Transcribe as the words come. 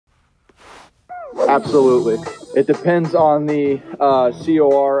Absolutely. It depends on the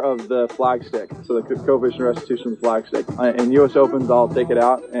COR of the flag stick, so the coefficient of restitution of the flag stick. In U.S. Opens, I'll take it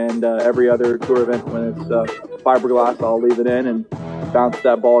out, and every other tour event, when it's fiberglass, I'll leave it in and bounce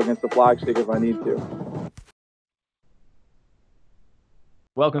that ball against the flag stick if I need to.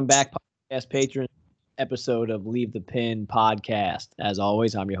 Welcome back, podcast patrons. Episode of Leave the Pin podcast. As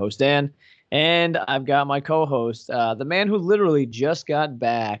always, I'm your host, Dan. And I've got my co-host, the man who literally just got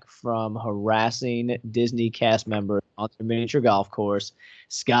back from harassing Disney cast members on the miniature golf course,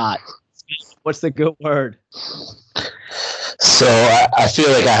 Scott. What's the good word? So I feel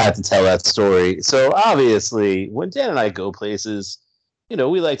like I have to tell that story. So obviously, when Dan and I go places,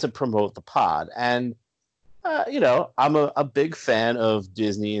 we like to promote the pod. And, I'm a big fan of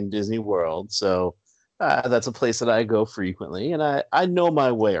Disney and Disney World. So that's a place that I go frequently. And I know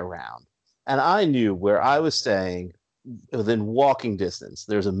my way around. And I knew where I was staying, within walking distance,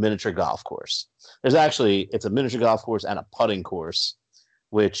 there's a miniature golf course. It's a miniature golf course and a putting course,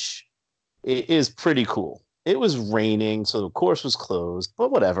 which is pretty cool. It was raining, so the course was closed,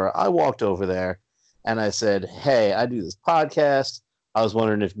 but whatever. I walked over there and I said, hey, I do this podcast. I was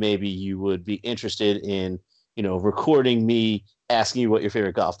wondering if maybe you would be interested in, recording me asking you what your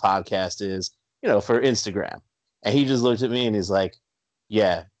favorite golf podcast is, for Instagram. And he just looked at me and he's like,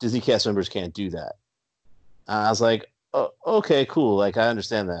 yeah, Disney cast members can't do that. I was like, oh, okay, cool. Like, I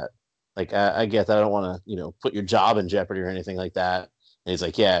understand that. Like, I get that. I don't want to, put your job in jeopardy or anything like that. And he's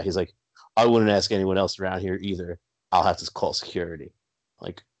like, yeah. He's like, I wouldn't ask anyone else around here either. I'll have to call security.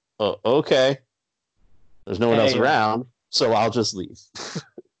 Like, oh, okay. There's no one else around, so I'll just leave.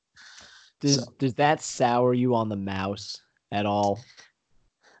 Does that sour you on the mouse at all?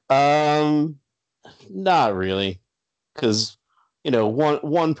 Not really. Because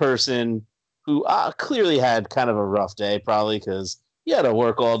one person who clearly had kind of a rough day, probably because he had to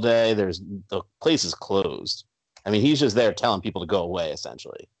work all day. The place is closed. I mean, he's just there telling people to go away,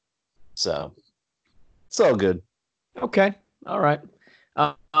 essentially. So it's all good. Okay, all right.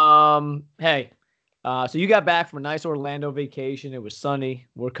 Hey, so you got back from a nice Orlando vacation. It was sunny.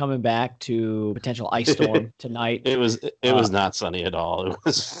 We're coming back to a potential ice storm tonight. It was not sunny at all. It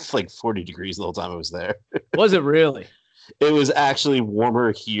was like 40 degrees the whole time I was there. Was it really? It was actually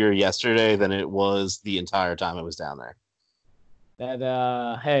warmer here yesterday than it was the entire time I was down there.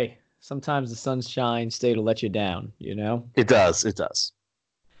 Hey, sometimes the sunshine stay to let you down, It does. It does.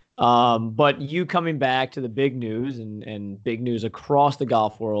 But you coming back to the big news and big news across the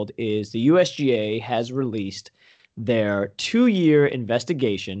golf world is the USGA has released their 2-year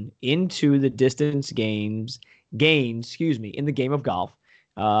investigation into the distance gains, in the game of golf.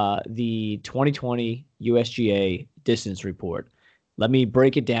 The 2020 USGA distance report. Let me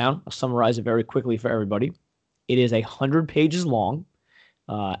break it down. I'll summarize it very quickly for everybody. It is 100 pages long,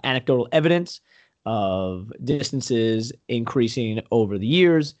 anecdotal evidence of distances increasing over the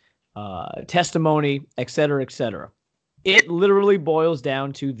years, testimony, et cetera, et cetera. It literally boils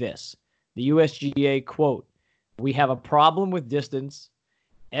down to this. The USGA quote, "We have a problem with distance.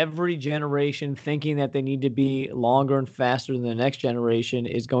 Every generation thinking that they need to be longer and faster than the next generation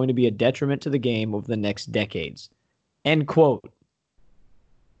is going to be a detriment to the game over the next decades." End quote.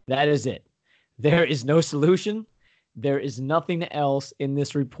 That is it. There is no solution. There is nothing else in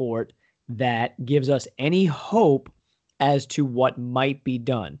this report that gives us any hope as to what might be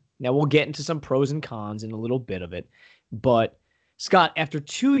done. Now, we'll get into some pros and cons in a little bit of it. But, Scott, after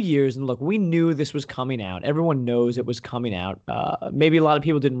 2 years, and look, we knew this was coming out. Everyone knows it was coming out. Maybe a lot of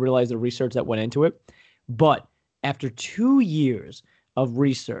people didn't realize the research that went into it. But after 2 years of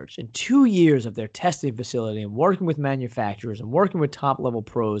research and 2 years of their testing facility and working with manufacturers and working with top-level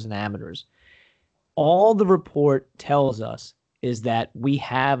pros and amateurs, all the report tells us is that we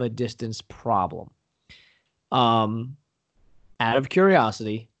have a distance problem. Out of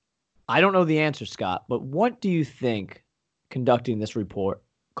curiosity, I don't know the answer, Scott, but what do you think conducting this report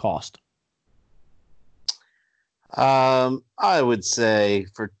cost? I would say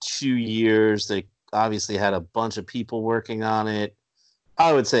for 2 years, they obviously had a bunch of people working on it.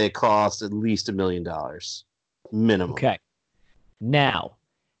 I would say it cost at least $1 million minimum. Okay. Now,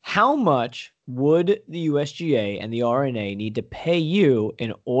 how much would the USGA and the R&A need to pay you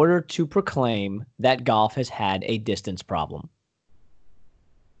in order to proclaim that golf has had a distance problem?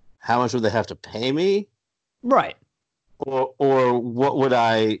 How much would they have to pay me? Right. Or what would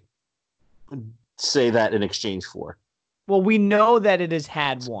I say that in exchange for? Well, we know that it has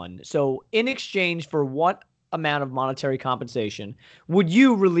had one. So in exchange for what amount of monetary compensation would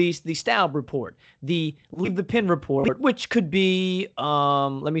you release the Staub report, the Leave the Pin report, which could be,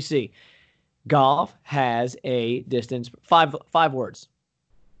 let me see. Golf has a distance, five words.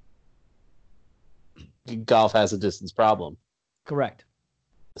 golf has a distance problem. Correct.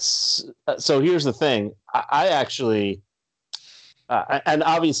 So here's the thing. I actually, and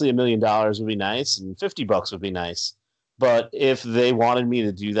obviously $1 million would be nice and $50 would be nice. But if they wanted me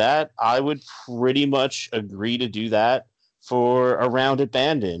to do that, I would pretty much agree to do that for a round at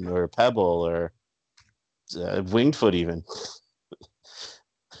Bandon or Pebble or Winged Foot even.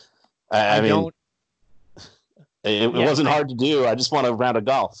 I mean, it wasn't hard to do. I just want a round of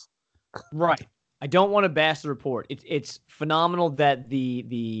golf. Right. I don't want to bash the report. It's phenomenal that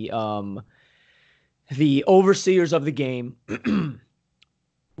the overseers of the game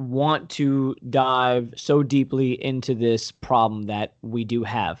want to dive so deeply into this problem that we do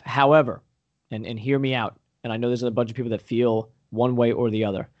have. However, and hear me out, and I know there's a bunch of people that feel one way or the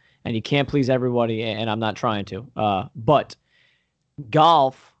other, and you can't please everybody, and I'm not trying to. But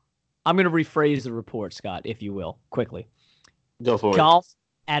golf, I'm going to rephrase the report, Scott, if you will, quickly. Go for it. Golf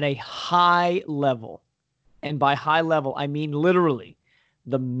at a high level, and by high level, I mean literally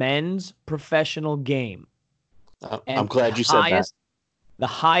the men's professional game. I'm glad you said that. The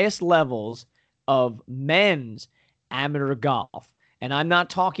highest levels of men's amateur golf. And I'm not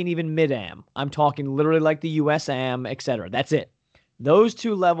talking even mid-am. I'm talking literally like the US Am, etc. That's it. Those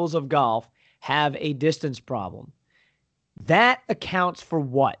two levels of golf have a distance problem. That accounts for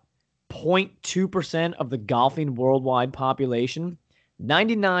what? 0.2% of the golfing worldwide population.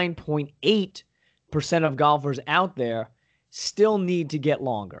 99.8% of golfers out there still need to get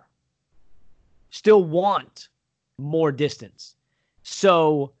longer. Still want more distance.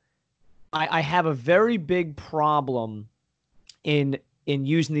 So I have a very big problem in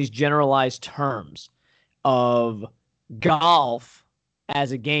using these generalized terms of golf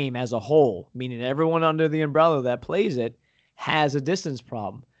as a game as a whole, meaning everyone under the umbrella that plays it has a distance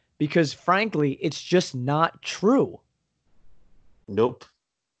problem, because frankly, it's just not true. Nope.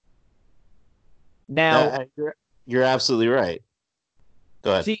 Now, you're absolutely right.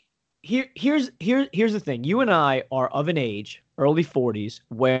 Go ahead. See, here's the thing. You and I are of an age, early 40s,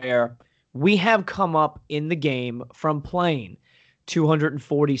 where we have come up in the game from playing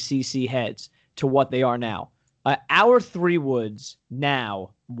 240cc heads to what they are now. Our 3-woods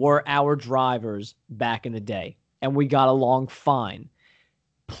now were our drivers back in the day, and we got along fine.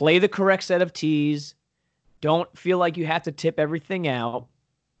 Play the correct set of tees. Don't feel like you have to tip everything out,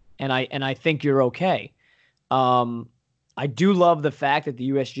 and I think you're okay. I do love the fact that the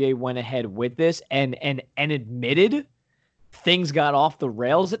USGA went ahead with this and admitted things got off the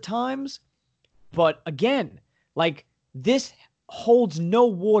rails at times. But again, like, this holds no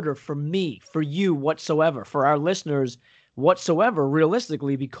water for me, for you whatsoever, for our listeners whatsoever,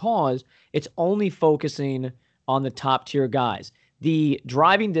 realistically, because it's only focusing on the top tier guys. The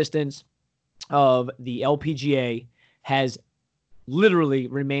driving distance of the LPGA has literally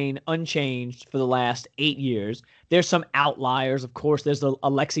remained unchanged for the last 8 years. There's some outliers, of course. There's a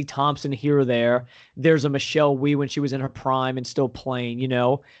Lexi Thompson here or there. There's a Michelle Wie when she was in her prime and still playing, you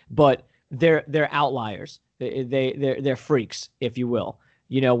know. But they're outliers. They're freaks, if you will.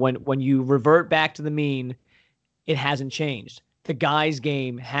 You know, when you revert back to the mean, it hasn't changed. The guys'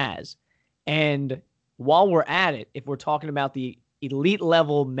 game has. And while we're at it, if we're talking about the elite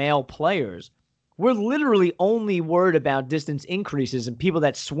level male players, we're literally only worried about distance increases and people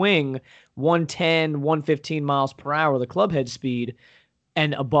that swing 110, 115 miles per hour, the club head speed,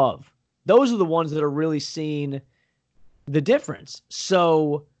 and above. Those are the ones that are really seeing the difference.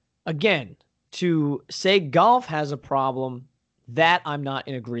 So, again, to say golf has a problem, that I'm not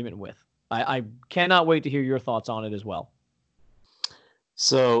in agreement with. I cannot wait to hear your thoughts on it as well.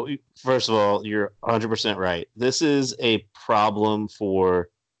 So, first of all, you're 100% right. This is a problem for,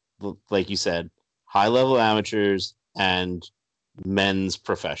 like you said, high-level amateurs and men's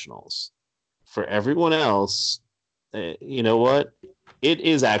professionals. For everyone else, you know what? It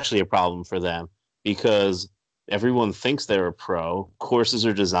is actually a problem for them because everyone thinks they're a pro. Courses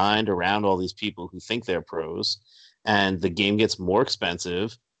are designed around all these people who think they're pros, and the game gets more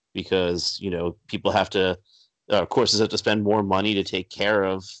expensive because, you know, people have to courses have to spend more money to take care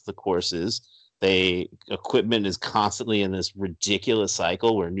of the courses. Equipment is constantly in this ridiculous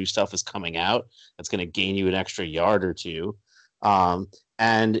cycle where new stuff is coming out that's going to gain you an extra yard or two.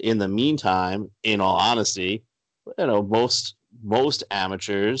 And in the meantime, in all honesty, you know, most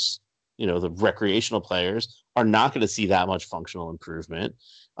amateurs, you know, the recreational players are not going to see that much functional improvement.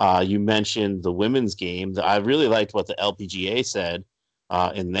 You mentioned the women's game. I really liked what the LPGA said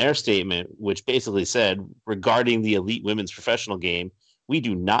in their statement, which basically said, regarding the elite women's professional game, we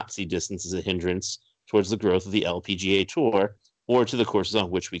do not see distance as a hindrance towards the growth of the LPGA Tour or to the courses on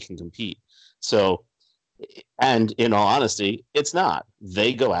which we can compete. So, and in all honesty, it's not.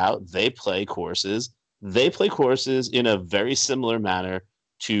 They go out, they play courses they play courses in a very similar manner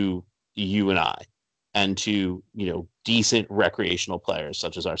to you and I, and to, decent recreational players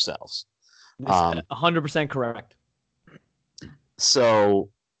such as ourselves. 100% correct. So,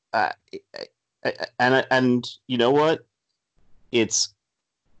 and you know what?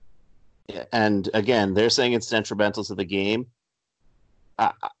 And again, they're saying it's detrimental to the game.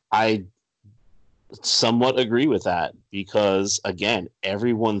 I somewhat agree with that because, again,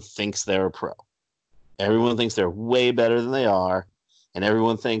 everyone thinks they're a pro. Everyone thinks they're way better than they are, and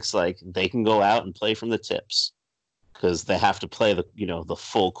everyone thinks like they can go out and play from the tips because they have to play the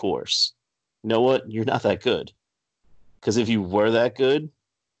full course. You know what? You're not that good. Because if you were that good,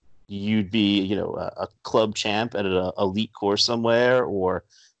 you'd be, a club champ at an elite course somewhere, or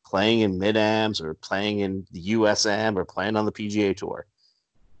playing in mid-ams, or playing in the USM, or playing on the PGA Tour.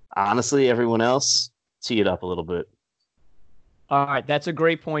 Honestly, everyone else, tee it up a little bit. All right, that's a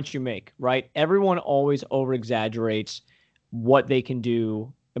great point you make, right? Everyone always over-exaggerates what they can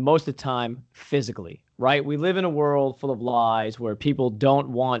do, and most of the time, physically, right? We live in a world full of lies where people don't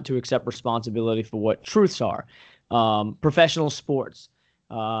want to accept responsibility for what truths are. Professional sports,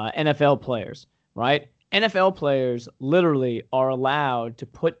 NFL players, right? NFL players literally are allowed to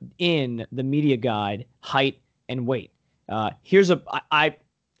put in the media guide height and weight. I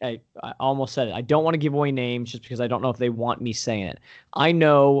almost said it. I don't want to give away names just because I don't know if they want me saying it. I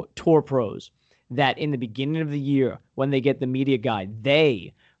know tour pros that in the beginning of the year, when they get the media guide,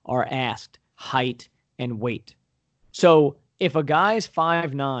 they are asked height and weight. So if a guy's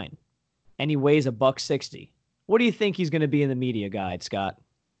 5'9" and he weighs $160, what do you think he's going to be in the media guide, Scott?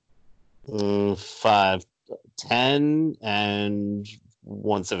 5'10" and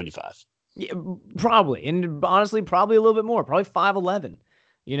 175. Yeah, probably. And honestly, probably a little bit more, probably 5'11",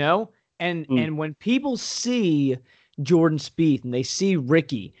 And when people see Jordan Spieth and they see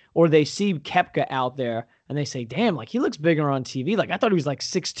Ricky or they see Koepka out there and they say, damn, like he looks bigger on TV. Like I thought he was like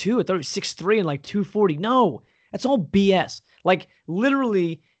 6'2". I thought he was 6'3" and like 240. No, that's all BS. Like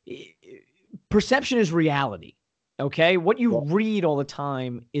literally, perception is reality. Okay. What you read all the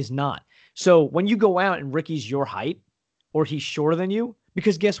time is not. So when you go out and Ricky's your height or he's shorter than you,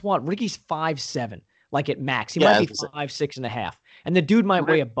 because guess what? Ricky's 5'7", like at max. He might be 5'6.5", and the dude might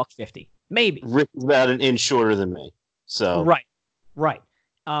weigh $150, maybe. Rick's about an inch shorter than me. So right.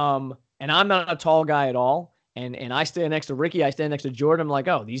 And I'm not a tall guy at all. And I stand next to Ricky. I stand next to Jordan. I'm like,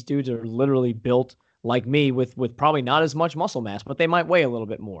 oh, these dudes are literally built like me with probably not as much muscle mass, but they might weigh a little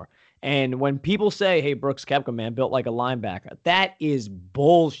bit more. And when people say, hey, Brooks Koepka, man, built like a linebacker, that is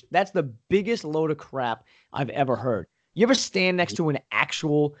bullshit. That's the biggest load of crap I've ever heard. You ever stand next to an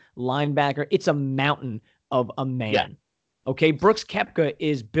actual linebacker? It's a mountain of a man. Yeah. Okay, Brooks Koepka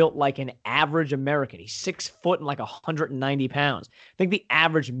is built like an average American. He's 6 foot and like 190 pounds. I think the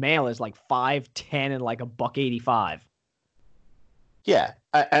average male is like 5'10" and like $185. Yeah,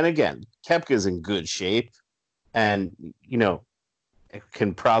 and again, Koepka's in good shape, and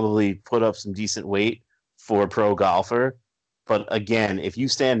can probably put up some decent weight for a pro golfer. But again, if you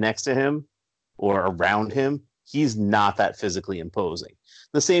stand next to him or around him, he's not that physically imposing.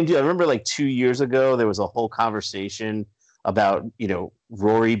 The same deal. I remember like 2 years ago, there was a whole conversation about,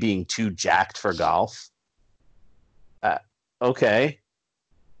 Rory being too jacked for golf. Okay.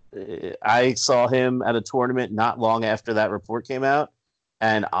 I saw him at a tournament not long after that report came out.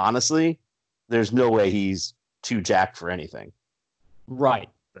 And honestly, there's no way he's too jacked for anything. Right.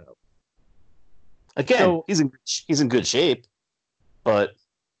 Again, he's in good shape, but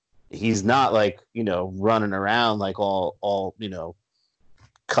he's not like, running around like all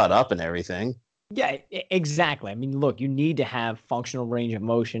cut up and everything. Yeah, exactly. I mean, look, you need to have functional range of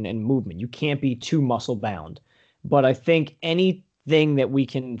motion and movement. You can't be too muscle bound. But I think anything that we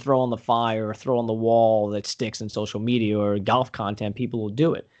can throw on the fire or throw on the wall that sticks in social media or golf content, people will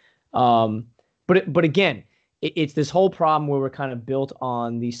do it. But again, it's this whole problem where we're kind of built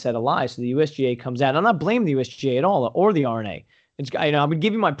on these set of lies. So the USGA comes out, and I'm not blaming the USGA at all or the R&A. I'm going to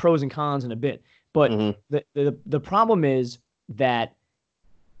give you my pros and cons in a bit. But the problem is that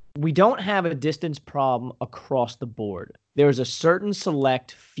we don't have a distance problem across the board. There's a certain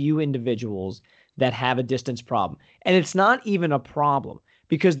select few individuals that have a distance problem. And it's not even a problem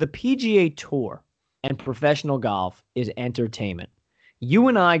because the PGA Tour and professional golf is entertainment. You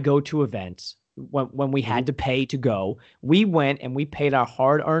and I go to events when we had to pay to go. We went and we paid our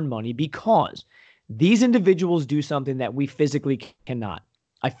hard-earned money because these individuals do something that we physically cannot.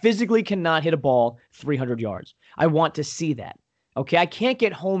 I physically cannot hit a ball 300 yards. I want to see that. Okay, I can't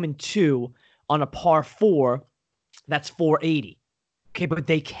get home in 2 on a par 4 that's 480. Okay, but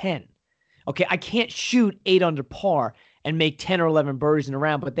they can. Okay, I can't shoot 8 under par and make 10 or 11 birdies in a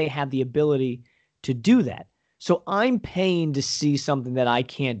round, but they have the ability to do that. So I'm paying to see something that I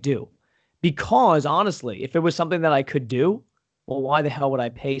can't do. Because honestly, if it was something that I could do, well, why the hell would I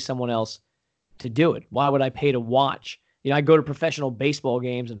pay someone else to do it? Why would I pay to watch? I go to professional baseball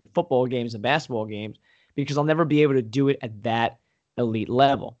games and football games and basketball games because I'll never be able to do it at that elite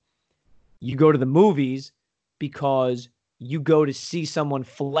level. You go to the movies because you go to see someone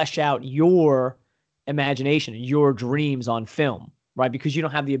flesh out your imagination, your dreams on film, right? Because you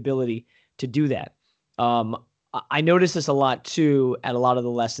don't have the ability to do that. I notice this a lot too at a lot of the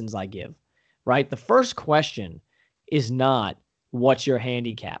lessons I give, right? The first question is not what's your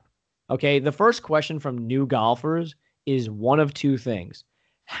handicap. Okay, the first question from new golfers is one of two things.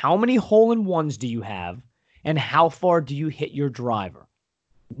 How many hole-in-ones do you have, and how far do you hit your driver?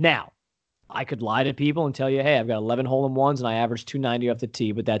 Now, I could lie to people and tell you, hey, I've got 11 hole-in-ones and I average 290 off the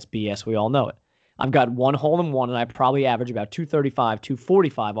tee, but that's BS. We all know it. I've got one hole-in-one and I probably average about 235,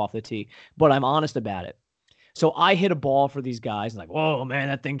 245 off the tee, but I'm honest about it. So I hit a ball for these guys, like, whoa, man,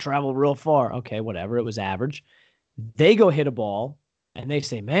 that thing traveled real far. Okay, whatever, it was average. They go hit a ball, and they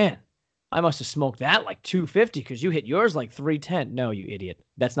say, man, I must have smoked that like 250 because you hit yours like 310. No, you idiot.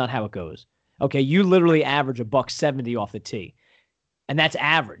 That's not how it goes. Okay, you literally average $170 off the tee, and that's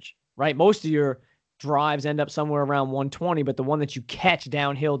average, right? Most of your drives end up somewhere around 120, but the one that you catch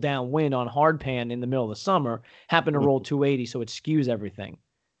downhill, downwind on hard pan in the middle of the summer happened to roll 280, so it skews everything,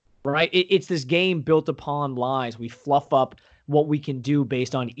 right? It's this game built upon lies. We fluff up what we can do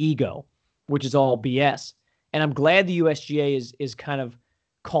based on ego, which is all BS. And I'm glad the USGA is kind of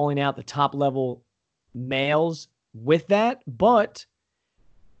calling out the top level males with that. But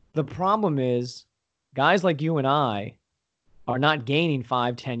the problem is guys like you and I are not gaining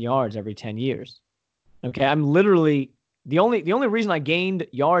 5-10 yards every 10 years. Okay. I'm literally the only reason I gained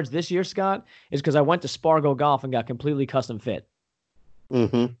yards this year, Scott, is because I went to Spargo Golf and got completely custom fit.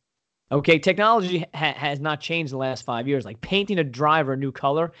 Mm-hmm. Okay. Technology has not changed in the last 5 years. Like painting a driver a new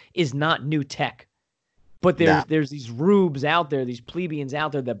color is not new tech. But there's these rubes out there, these plebeians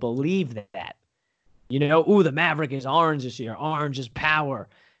out there that believe that. The Maverick is orange this year. Orange is power.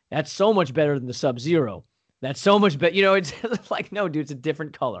 That's so much better than the Sub-Zero. That's so much better. It's like, no, dude, it's a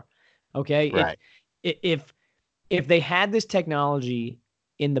different color. Okay? Right. If they had this technology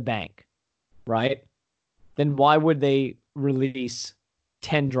in the bank, right, then why would they release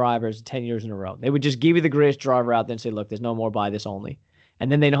 10 drivers 10 years in a row? They would just give you the greatest driver out there and say, look, there's no more, buy this only.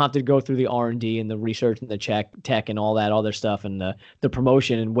 And then they don't have to go through the R&D and the research and the tech and all that other stuff and the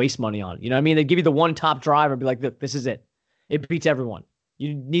promotion and waste money on it. You know what I mean? They give you the one top driver and be like, this is it. It beats everyone.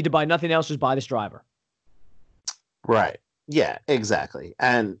 You need to buy nothing else, just buy this driver. Right. Yeah, exactly.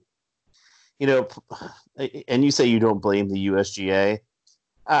 And, and you say you don't blame the USGA.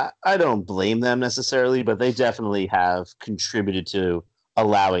 I don't blame them necessarily, but they definitely have contributed to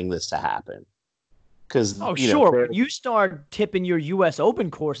allowing this to happen. Sure. When you start tipping your U.S. Open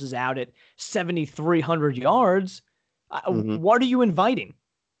courses out at 7,300 yards, what are you inviting?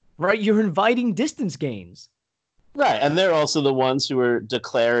 Right? You're inviting distance gains. Right. And they're also the ones who are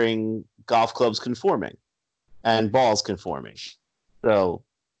declaring golf clubs conforming and balls conforming. So,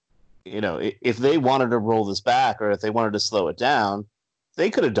 if they wanted to roll this back or if they wanted to slow it down, they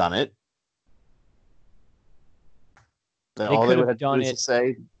could have done it. All they would have done is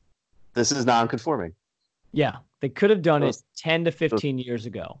say, this is non-conforming. Yeah, they could have done it 10 to 15 years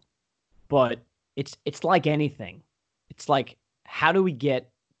ago. But it's like anything. It's like, how do we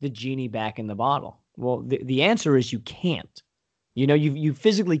get the genie back in the bottle? Well, the answer is you can't. You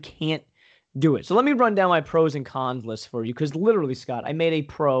physically can't do it. So let me run down my pros and cons list for you, because literally, Scott, I made a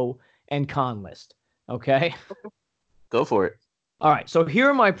pro and con list. Okay? Go for it. All right, so here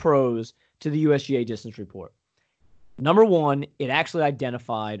are my pros to the USGA distance report. Number one, it actually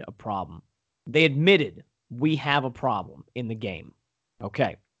identified a problem. They admitted we have a problem in the game.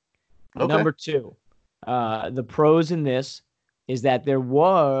 Okay. Number two, the pros in this is that there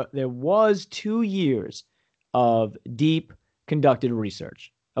was 2 years of deep conducted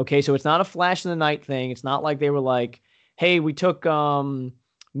research. Okay, so it's not a flash in the night thing. It's not like they were like, hey, we took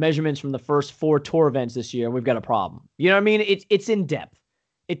measurements from the first 4 tour events this year and we've got a problem. You know what I mean? It's in depth.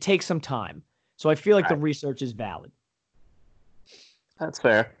 It takes some time. So I feel like the research is valid. That's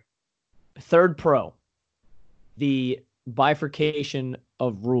fair. Third pro, the bifurcation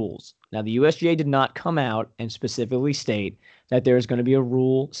of rules. Now, the USGA did not come out and specifically state that there is going to be a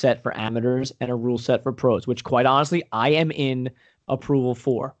rule set for amateurs and a rule set for pros, which quite honestly, I am in approval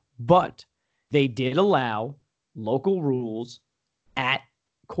for. But they did allow local rules at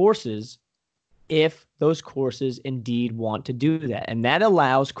courses if those courses indeed want to do that. And that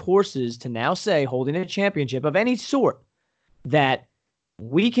allows courses to now say, holding a championship of any sort, that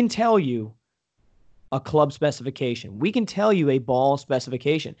we can tell you a club specification. We can tell you a ball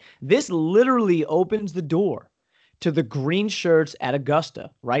specification. This literally opens the door to the green shirts at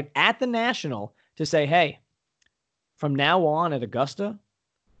Augusta, right? At the National to say, hey, from now on at Augusta,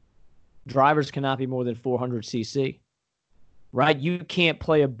 drivers cannot be more than 400 cc, right? You can't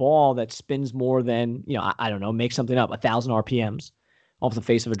play a ball that spins more than, I don't know, make something up, 1,000 RPMs off the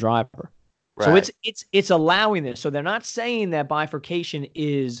face of a driver. Right. So it's allowing this. So they're not saying that bifurcation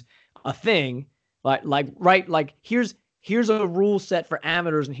is a thing. Like here's a rule set for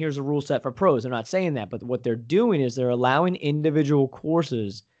amateurs and here's a rule set for pros. They're not saying that, but what they're doing is they're allowing individual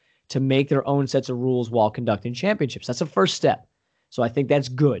courses to make their own sets of rules while conducting championships. That's the first step. So I think that's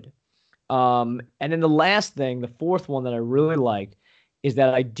good. And then the last thing, the fourth one that I really like, is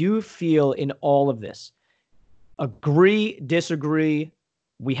that I do feel in all of this, agree, disagree,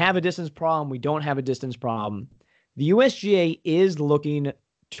 we have a distance problem, we don't have a distance problem. The USGA is looking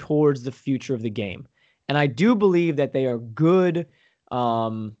towards the future of the game. And I do believe that they are good. How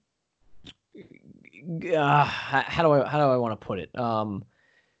do I want to put it?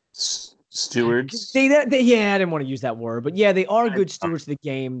 Stewards. I didn't want to use that word, but yeah, they are good stewards of the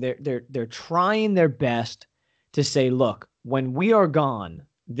game. They're trying their best to say, look, when we are gone,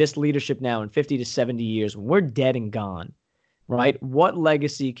 this leadership now in 50 to 70 years, when we're dead and gone, right? What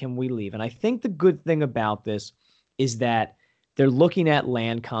legacy can we leave? And I think the good thing about this is that they're looking at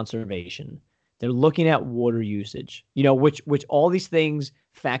land conservation. They're looking at water usage, which all these things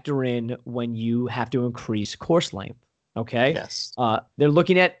factor in when you have to increase course length. Okay. Yes. They're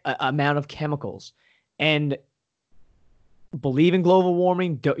looking at amount of chemicals, and believe in global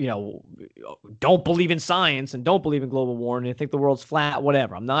warming. Don't believe in science and don't believe in global warming. I think the world's flat.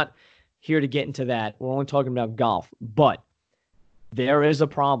 Whatever. I'm not here to get into that. We're only talking about golf, but there is a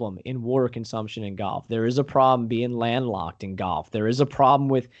problem in water consumption in golf. There is a problem being landlocked in golf. There is a problem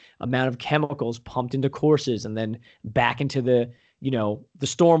with amount of chemicals pumped into courses and then back into the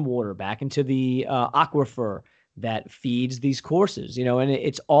storm water, back into the aquifer that feeds these courses, and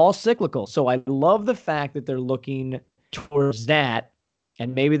it's all cyclical. So I love the fact that they're looking towards that,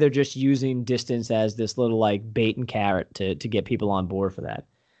 and maybe they're just using distance as this little like bait and carrot to get people on board for that.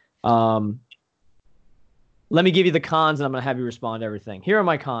 Let me give you the cons, and I'm going to have you respond to everything. Here are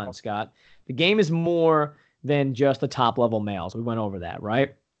my cons, Scott. The game is more than just the top-level males. We went over that,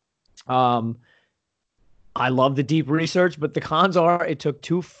 right? I love the deep research, but the cons are it took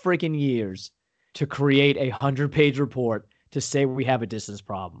 2 freaking years to create a 100-page report to say we have a distance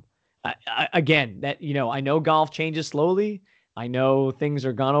problem. Again, that I know golf changes slowly. I know things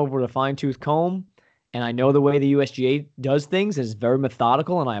are gone over with a fine-tooth comb, and I know the way the USGA does things is very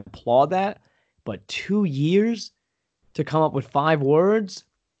methodical, and I applaud that. But 2 years to come up with 5 words,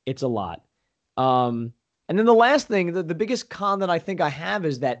 it's a lot. And then the last thing, the biggest con that I think I have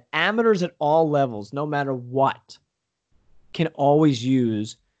is that amateurs at all levels, no matter what, can always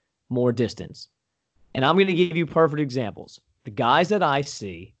use more distance. And I'm going to give you perfect examples. The guys that I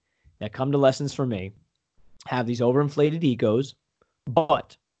see that come to lessons from me have these overinflated egos,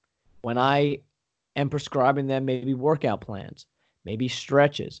 but when I am prescribing them maybe workout plans, maybe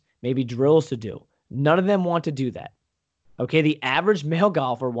stretches, maybe drills to do, none of them want to do that. Okay, the average male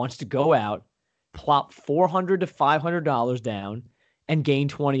golfer wants to go out, plop $400 to $500 down, and gain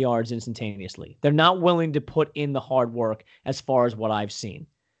 20 yards instantaneously. They're not willing to put in the hard work as far as what I've seen.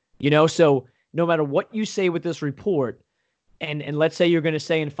 So no matter what you say with this report, and let's say you're going to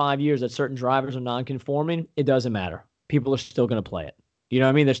say in 5 years that certain drivers are non-conforming, it doesn't matter. People are still going to play it. You know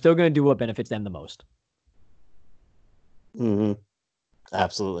what I mean? They're still going to do what benefits them the most. Mm-hmm.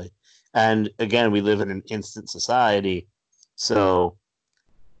 Absolutely. And again, we live in an instant society. So,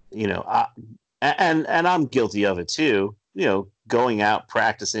 and I'm guilty of it too. Going out,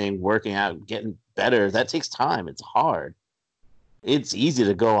 practicing, working out, getting better, that takes time. It's hard. It's easy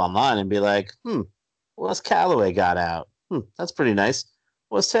to go online and be like, what's Callaway got out? That's pretty nice.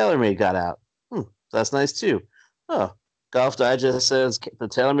 What's TaylorMade got out? That's nice too. Oh, Golf Digest says the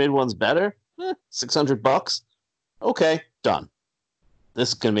TaylorMade one's better. $600. Okay, done. This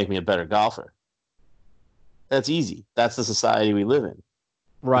is going to make me a better golfer. That's easy. That's the society we live in.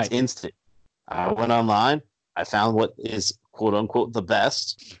 Right. It's instant. I went online. I found what is quote unquote the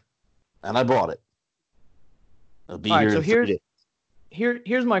best, and I bought it. It'll be here in 3 days.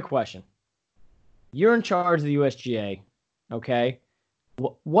 Here's my question. You're in charge of the USGA, okay?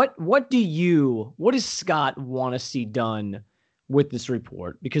 What does Scott want to see done with this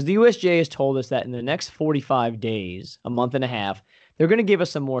report? Because the USGA has told us that in the next 45 days, a month and a half, they're going to give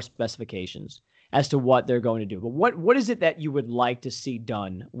us some more specifications as to what they're going to do. But what is it that you would like to see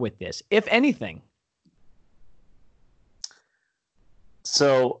done with this, if anything?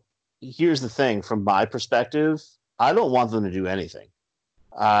 So here's the thing: from my perspective, I don't want them to do anything.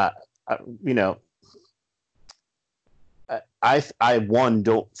 Uh, you know, I one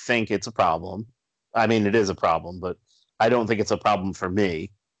don't think it's a problem. I mean, it is a problem, but I don't think it's a problem for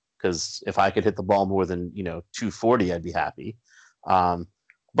me because if I could hit the ball more than 240, I'd be happy.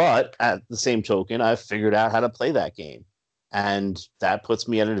 But at the same token, I've figured out how to play that game, and that puts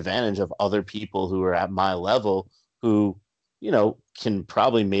me at an advantage of other people who are at my level who can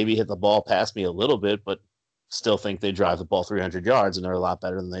probably maybe hit the ball past me a little bit, but still think they drive the ball 300 yards and they're a lot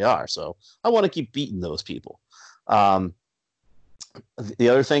better than they are. So I want to keep beating those people. The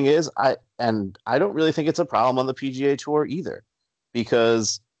other thing is I don't really think it's a problem on the PGA Tour either,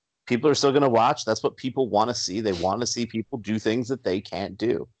 because people are still going to watch. That's what people want to see. They want to see people do things that they can't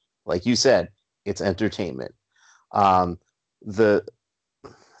do. Like you said, it's entertainment. The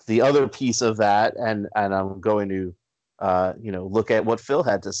other piece of that, and I'm going to look at what Phil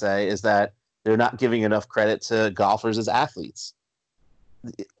had to say, is that they're not giving enough credit to golfers as athletes.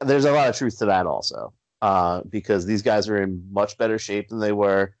 There's a lot of truth to that also, because these guys are in much better shape than they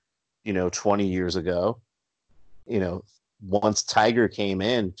were, 20 years ago. Once Tiger came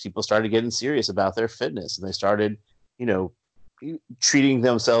in, people started getting serious about their fitness, and they started, treating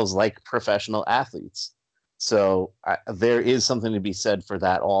themselves like professional athletes. So there is something to be said for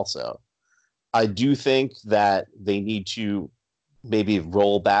that also. I do think that they need to maybe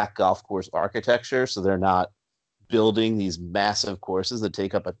roll back golf course architecture so they're not building these massive courses that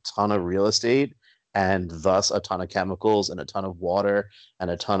take up a ton of real estate and thus a ton of chemicals and a ton of water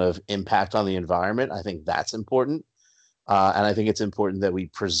and a ton of impact on the environment. I think that's important. And I think it's important that we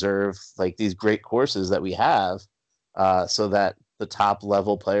preserve like these great courses that we have, so that the top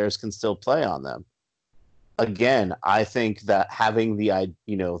level players can still play on them. Again, I think that having the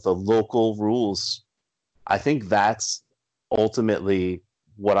local rules, I think that's ultimately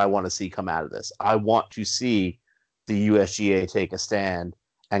what I want to see come out of this. I want to see the USGA take a stand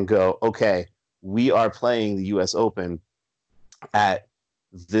and go, okay, we are playing the US Open at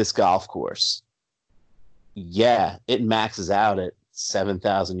this golf course. Yeah, it maxes out at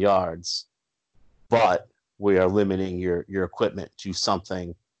 7,000 yards, but we are limiting your equipment to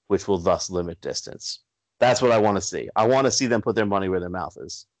something which will thus limit distance. That's what I want to see. I want to see them put their money where their mouth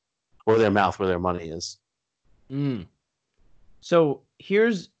is, or their mouth where their money is. So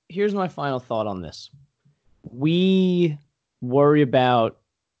here's my final thought on this. We worry about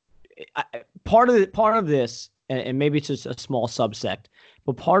part of this, and maybe it's just a small subsect,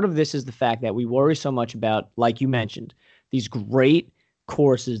 but part of this is the fact that we worry so much about, like you mentioned, these great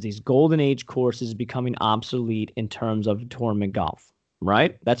courses, these golden age courses becoming obsolete in terms of tournament golf,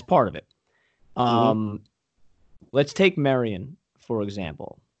 right? That's part of it. Let's take Merion, for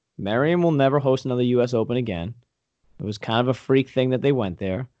example. Merion will never host another U.S. Open again. It was kind of a freak thing that they went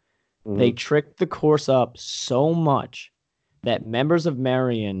there. They tricked the course up so much that members of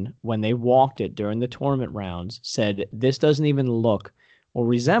Merion, when they walked it during the tournament rounds, said, this doesn't even look or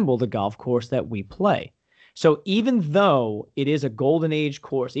resemble the golf course that we play. So even though it is a golden age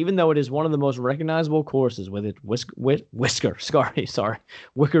course, even though it is one of the most recognizable courses with its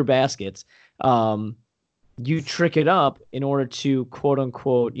wicker baskets, you trick it up in order to quote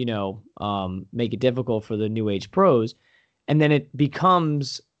unquote, make it difficult for the new age pros. And then it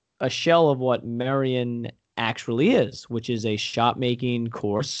becomes a shell of what Merion actually is, which is a shot making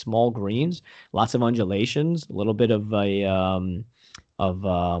course, small greens, lots of undulations, a little bit of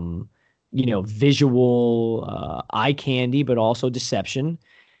visual eye candy, but also deception.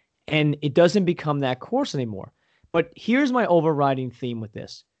 And it doesn't become that course anymore. But here's my overriding theme with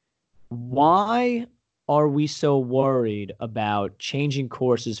this. Why are we so worried about changing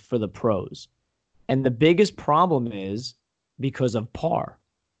courses for the pros? And the biggest problem is because of par,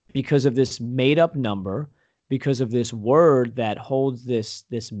 because of this made up number, because of this word that holds this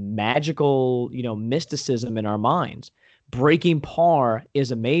magical, mysticism in our minds. Breaking par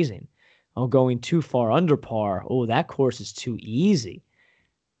is amazing. Oh, going too far under par. Oh, that course is too easy.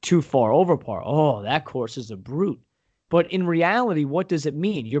 Too far over par. Oh, that course is a brute. But in reality, what does it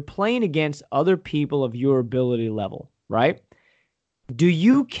mean? You're playing against other people of your ability level, right? Do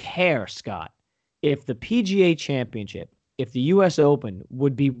you care, Scott, if the PGA Championship, if the US Open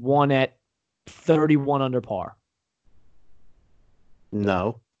would be won at 31 under par?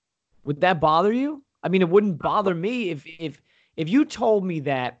 No. Would that bother you? I mean, it wouldn't bother me if you told me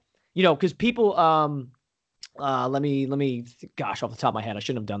that, because people, let me, gosh, off the top of my head, I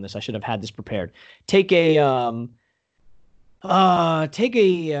shouldn't have done this. I should have had this prepared.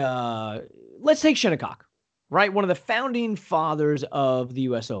 Let's take Shinnecock, right? One of the founding fathers of the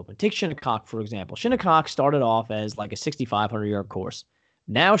U.S. Open. Take Shinnecock, for example. Shinnecock started off as like a 6,500-yard course.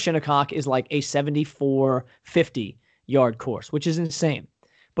 Now Shinnecock is like a 74-50 yard course, which is insane.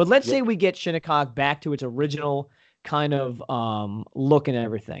 But let's say we get Shinnecock back to its original kind of look and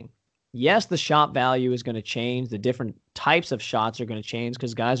everything. Yes, the shot value is going to change. The different types of shots are going to change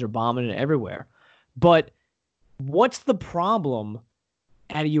because guys are bombing it everywhere. But what's the problem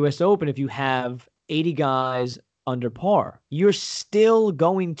at a U.S. Open if you have 80 guys under par? You're still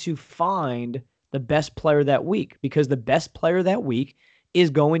going to find the best player that week because the best player that week is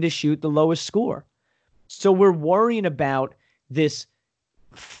going to shoot the lowest score. So we're worrying about this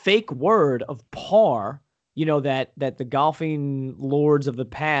fake word of par, that the golfing lords of the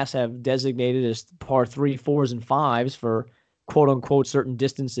past have designated as par 3, 4s, and 5s for quote unquote certain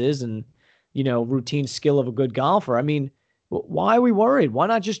distances and, routine skill of a good golfer. I mean, why are we worried? Why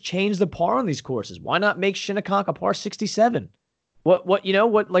not just change the par on these courses? Why not make Shinnecock a par 67? Who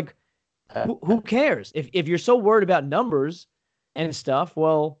cares? If you're so worried about numbers and stuff,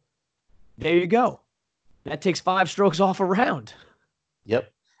 well, there you go. That takes 5 strokes off a round.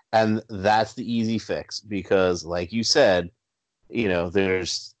 Yep. And that's the easy fix because, like you said,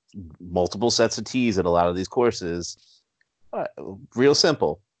 there's multiple sets of tees at a lot of these courses. Real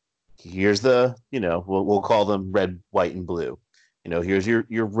simple. Here's the, we'll call them red, white, and blue. Here's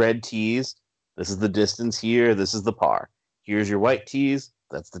your red tees. This is the distance here. This is the par. Here's your white tees.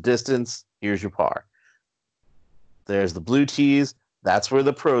 That's the distance. Here's your par. There's the blue tees. That's where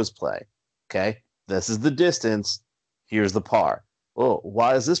the pros play. Okay. This is the distance. Here's the par. Well,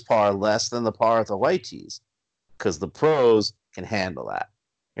 why is this par less than the par at the white tees? Because the pros can handle that.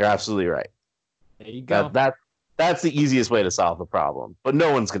 You're absolutely right. There you go. That's the easiest way to solve the problem. But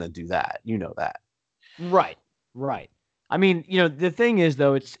no one's going to do that. You know that. Right. I mean, the thing is,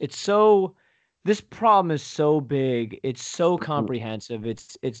 though, it's so – this problem is so big. It's so comprehensive.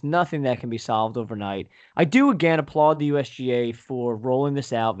 It's nothing that can be solved overnight. I do, again, applaud the USGA for rolling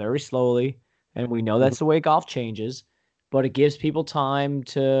this out very slowly. And we know that's the way golf changes. But it gives people time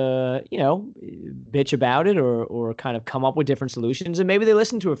to, bitch about it or kind of come up with different solutions. And maybe they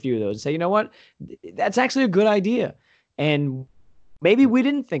listen to a few of those and say, you know what, that's actually a good idea. And maybe we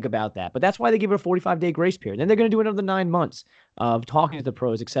didn't think about that. But that's why they give it a 45-day grace period. Then they're going to do another 9 months of talking to the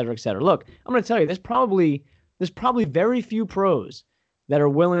pros, et cetera, et cetera. Look, I'm going to tell you, there's probably very few pros that are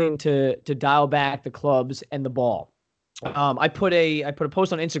willing to dial back the clubs and the ball. I put a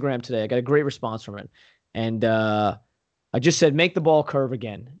post on Instagram today. I got a great response from it. And I just said, make the ball curve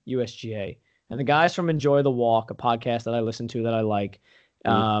again, USGA. And the guys from Enjoy the Walk, a podcast that I listen to that I like,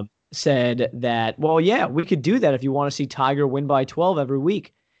 said that, well, yeah, we could do that if you want to see Tiger win by 12 every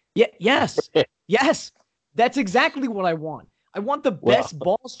week. Yeah, yes. That's exactly what I want. I want the best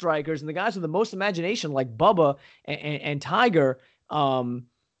ball strikers and the guys with the most imagination like Bubba and Tiger and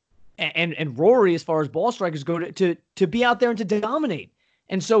Rory as far as ball strikers go to be out there and to dominate.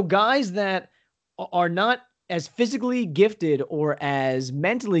 And so guys that are not as physically gifted or as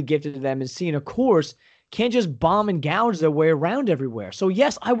mentally gifted to them as seeing a course can't just bomb and gouge their way around everywhere. So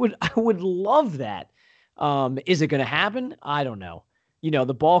yes, I would love that. Is it going to happen? I don't know.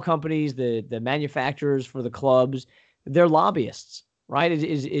 The ball companies, the manufacturers for the clubs, they're lobbyists, right?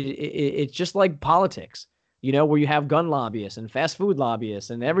 It's just like politics, where you have gun lobbyists and fast food lobbyists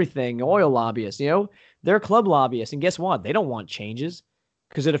and everything, oil lobbyists, they're club lobbyists. And guess what? They don't want changes.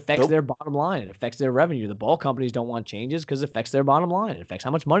 Because it affects their bottom line. It affects their revenue. The ball companies don't want changes because it affects their bottom line. It affects how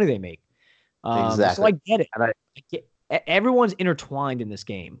much money they make. Exactly. So I get it. Everyone's intertwined in this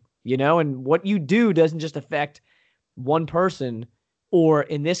game, and what you do doesn't just affect one person or,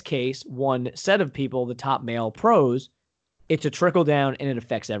 in this case, one set of people, the top male pros. It's a trickle down and it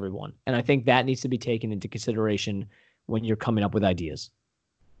affects everyone. And I think that needs to be taken into consideration when you're coming up with ideas.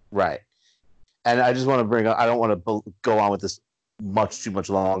 Right. And I just want to bring up, I don't want to go on with this too much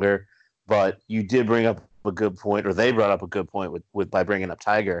longer, but you did bring up a good point, or they brought up a good point with by bringing up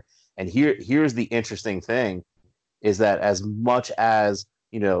Tiger. And here's the interesting thing is that as much as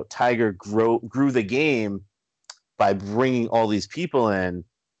Tiger grew the game by bringing all these people in,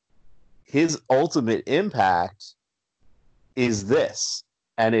 his ultimate impact is this.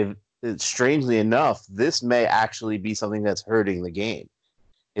 And strangely enough, this may actually be something that's hurting the game.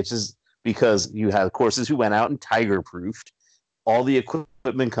 It's just because you have courses who went out and Tiger proofed. All the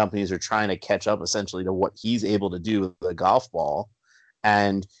equipment companies are trying to catch up essentially to what he's able to do with the golf ball.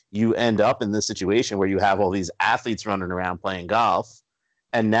 And you end up in this situation where you have all these athletes running around playing golf.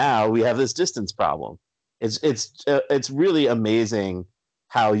 And now we have this distance problem. It's really amazing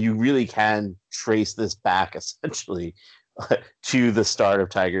how you really can trace this back essentially to the start of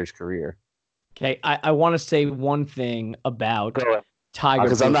Tiger's career. Okay. I want to say one thing about Tiger.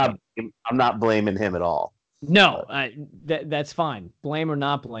 Because I'm not blaming him at all. No, that's fine. Blame or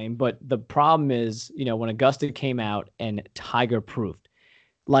not blame. But the problem is, when Augusta came out and Tiger proved,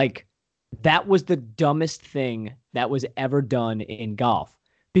 like, that was the dumbest thing that was ever done in golf,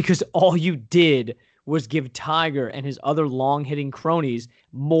 because all you did was give Tiger and his other long hitting cronies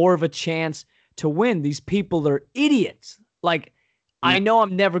more of a chance to win. These people are idiots. Like, I know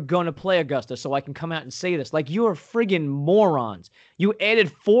I'm never going to play Augusta, so I can come out and say this. Like, you are friggin' morons. You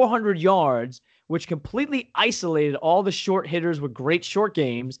added 400 yards, which completely isolated all the short hitters with great short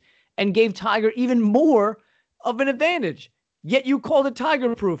games and gave Tiger even more of an advantage. Yet you called it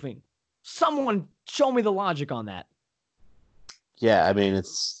Tiger proofing. Someone show me the logic on that. Yeah, I mean,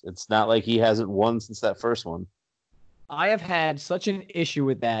 it's not like he hasn't won since that first one. I have had such an issue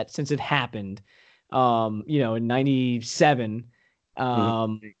with that since it happened, in 97.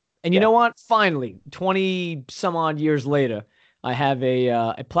 And you know what? Finally, 20 some odd years later, I have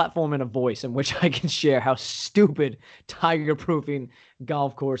a platform and a voice in which I can share how stupid Tiger proofing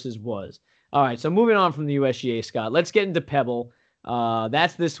golf courses was. All right, so moving on from the USGA, Scott, let's get into Pebble.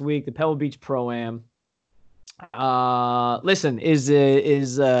 That's this week, the Pebble Beach Pro-Am. Listen, is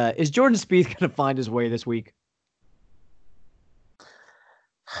Jordan Spieth going to find his way this week?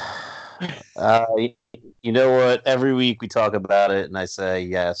 You know what? Every week we talk about it, and I say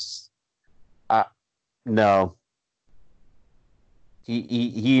yes. No.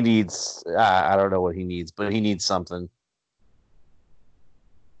 He needs. I don't know what he needs, but he needs something.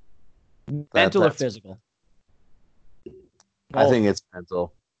 Mental or physical? I think it's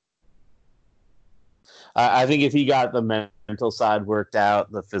mental. I think if he got the mental side worked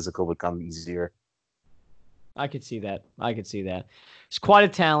out, the physical would come easier. I could see that. It's quite a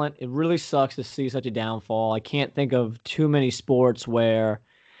talent. It really sucks to see such a downfall. I can't think of too many sports where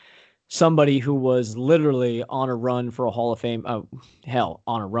somebody who was literally on a run for a Hall of Fame, on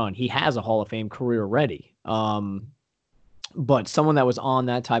a run. He has a Hall of Fame career already. But someone that was on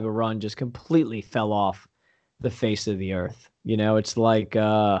that type of run just completely fell off the face of the earth. It's like,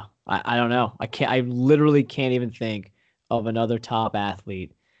 I don't know. I literally can't even think of another top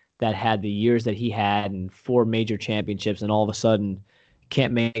athlete that had the years that he had and 4 major championships and all of a sudden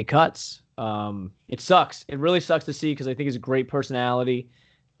can't make cuts. It sucks. It really sucks to see because I think he's a great personality.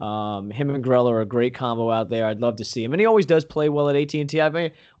 Him and Grella are a great combo out there. I'd love to see him. And he always does play well at AT&T.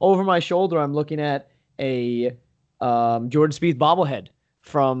 Over my shoulder, I'm looking at a Jordan Spieth bobblehead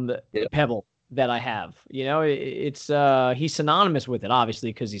from Pebble that I have. It's he's synonymous with it, obviously,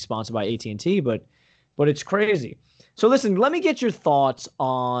 because he's sponsored by AT&T, but it's crazy. So listen, let me get your thoughts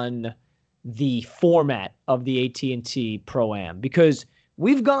on the format of the AT&T Pro-Am, because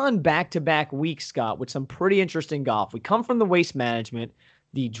we've gone back-to-back weeks, Scott, with some pretty interesting golf. We come from the Waste Management,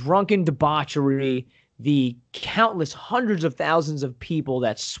 the drunken debauchery, the countless hundreds of thousands of people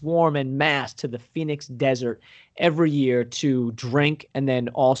that swarm en masse to the Phoenix Desert every year to drink and then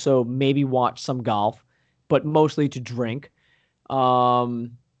also maybe watch some golf, but mostly to drink.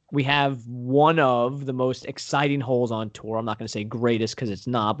 We have one of the most exciting holes on tour. I'm not going to say greatest because it's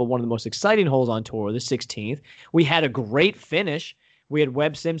not, but one of the most exciting holes on tour, the 16th. We had a great finish. We had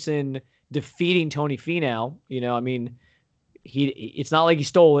Webb Simpson defeating Tony Finau. It's not like he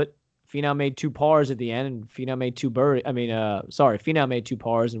stole it. Finau made 2 pars at the end, and Finau made 2 birdies. Finau made 2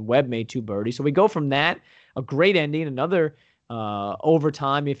 pars, and Webb made 2 birdies. So we go from that, a great ending, another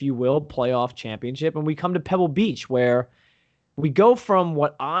overtime, if you will, playoff championship, and we come to Pebble Beach, where we go from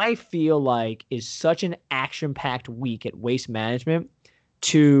what I feel like is such an action-packed week at Waste Management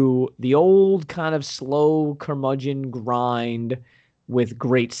to the old kind of slow curmudgeon grind with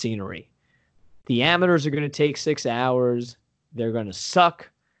great scenery. The amateurs are going to take 6 hours. They're going to suck.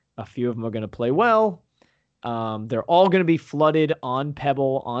 A few of them are going to play well. They're all going to be flooded on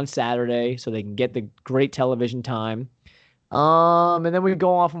Pebble on Saturday so they can get the great television time. And then we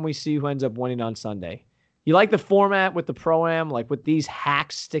go off and we see who ends up winning on Sunday. You like the format with the Pro-Am, like with these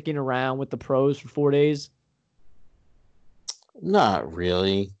hacks sticking around with the pros for 4 days? Not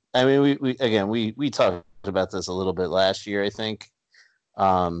really. I mean, we talked about this a little bit last year, I think.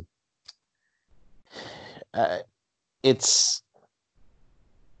 It's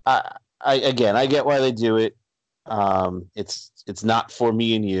I get why they do it. It's not for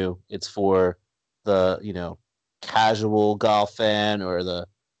me and you. It's for the casual golf fan or the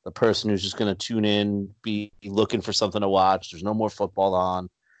person who's just going to tune in, be looking for something to watch. There's no more football on.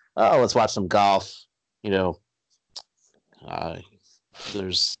 Oh, let's watch some golf.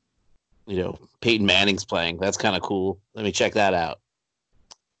 There's Peyton Manning's playing. That's kind of cool. Let me check that out.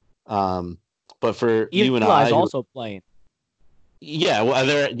 But for you and I, also playing. Yeah, well,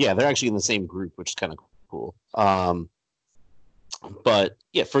 they're actually in the same group, which is kind of cool. But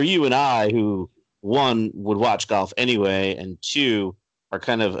yeah, for you and I, who one, would watch golf anyway, and two, are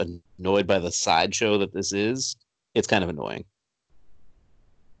kind of annoyed by the sideshow that this is. It's kind of annoying.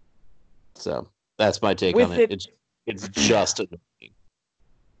 So that's my take on it. It's just annoying.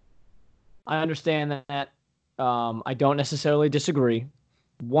 I understand that. I don't necessarily disagree.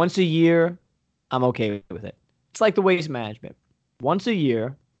 Once a year, I'm okay with it. It's like the Waste Management. Once a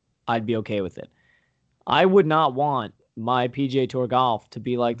year, I'd be okay with it. I would not want my PGA Tour golf to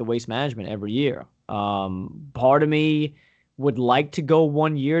be like the Waste Management every year. Part of me would like to go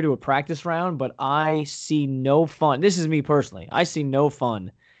 1 year to a practice round, but I see no fun. This is me personally. I see no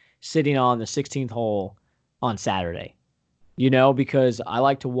fun sitting on the 16th hole on Saturday, because I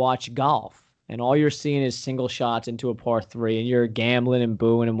like to watch golf, and all you're seeing is single shots into a par 3, and you're gambling and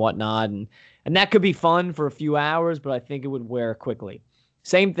booing and whatnot. And that could be fun for a few hours, but I think it would wear quickly.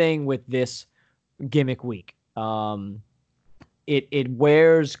 Same thing with this gimmick week. It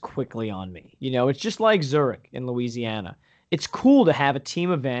wears quickly on me. It's just like Zurich in Louisiana. It's cool to have a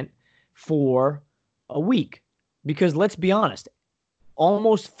team event for a week because, let's be honest,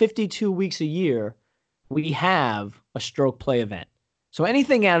 almost 52 weeks a year, we have a stroke play event. So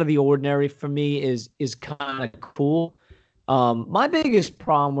anything out of the ordinary for me is kind of cool. My biggest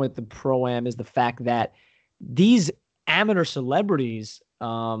problem with the Pro-Am is the fact that these amateur celebrities,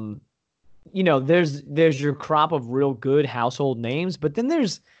 there's your crop of real good household names, but then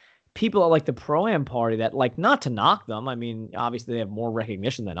there's people at like the Pro-Am party that, like, not to knock them. I mean, obviously they have more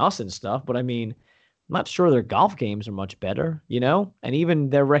recognition than us and stuff, but I mean, I'm not sure their golf games are much better, and even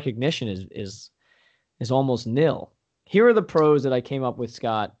their recognition is almost nil. Here are the pros that I came up with,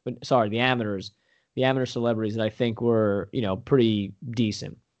 Scott. Sorry, the amateur celebrities that I think were, pretty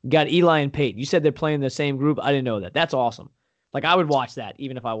decent. You got Eli and Peyton. You said they're playing the same group. I didn't know that. That's awesome. Like, I would watch that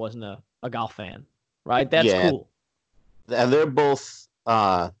even if I wasn't a golf fan, right? That's cool. And they're both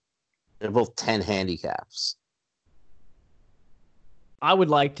 10 handicaps. I would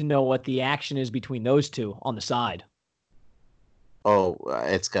like to know what the action is between those two on the side. Oh,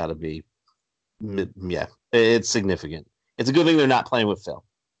 it's got to be. Yeah, it's significant. It's a good thing they're not playing with Phil.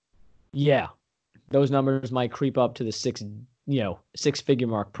 Yeah, those numbers might creep up to the six-figure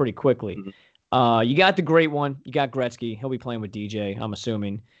mark pretty quickly. Mm-hmm. You got the great one. You got Gretzky. He'll be playing with DJ, I'm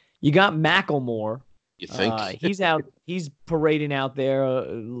assuming. You got Macklemore. You think? He's out. He's parading out there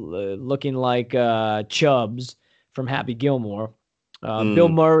looking like Chubbs from Happy Gilmore. Bill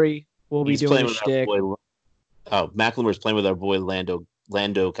Murray will be doing his shtick. Macklemore's playing with our boy Lando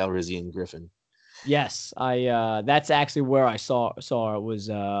Calrissian Griffin. Yes, that's actually where I saw it was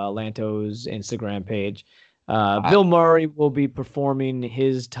Lanto's Instagram page. Bill Murray will be performing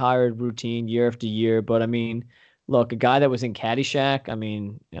his tired routine year after year, but I mean, look, a guy that was in Caddyshack, I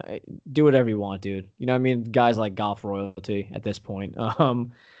mean, do whatever you want, dude. You know what I mean? Guys like golf royalty at this point.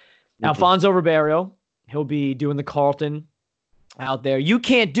 Alfonso Ribeiro, he'll be doing the Carlton out there. You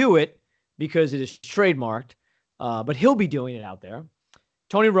can't do it because it is trademarked, but he'll be doing it out there.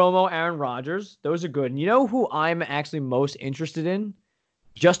 Tony Romo, Aaron Rodgers, those are good. And you know who I'm actually most interested in?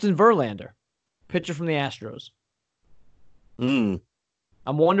 Justin Verlander, pitcher from the Astros. I'm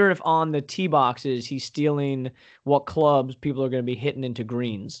wondering if on the tee boxes he's stealing what clubs people are going to be hitting into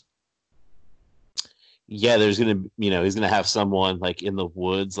greens. Yeah, there's going to, he's going to have someone like in the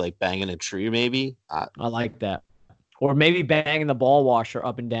woods, like banging a tree maybe. I like that. Or maybe banging the ball washer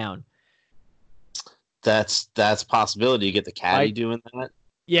up and down. That's a possibility. You get the caddy doing that.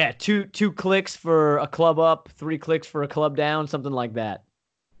 Yeah, two clicks for a club up, 3 clicks for a club down, something like that.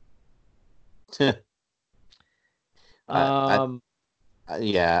 I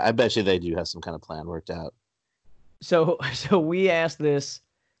bet you they do have some kind of plan worked out. So we ask this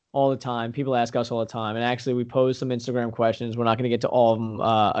all the time. People ask us all the time, and actually we pose some Instagram questions. We're not going to get to all of them.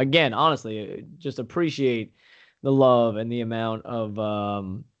 Again, honestly, just appreciate the love and the amount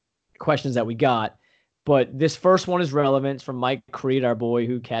of questions that we got. But this first one is relevant. It's from Mike Creed, our boy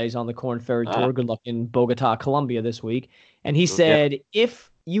who caddies on the Corn Ferry Tour. Good luck in Bogota, Colombia this week. And he said,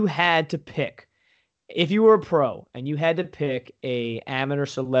 if you were a pro and you had to pick a amateur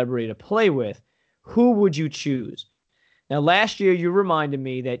celebrity to play with, who would you choose? Now, last year you reminded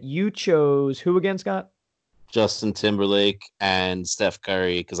me that you chose who again, Scott? Justin Timberlake and Steph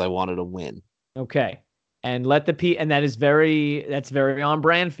Curry because I wanted to win. Okay. And that's very on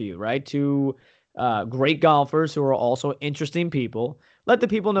brand for you, right? Two great golfers who are also interesting people. Let the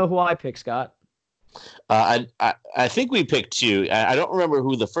people know who I picked, Scott. I think we picked two. I don't remember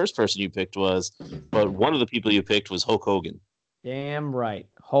who the first person you picked was, but one of the people you picked was Hulk Hogan. Damn right,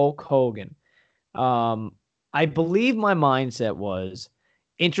 Hulk Hogan. I believe my mindset was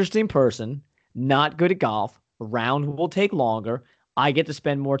interesting person, not good at golf. Round will take longer. I get to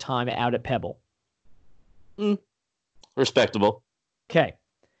spend more time out at Pebble. Respectable. Okay.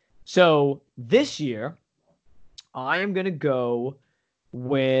 So this year, I am going to go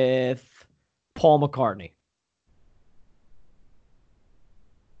with Paul McCartney.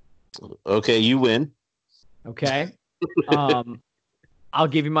 Okay, you win. Okay. I'll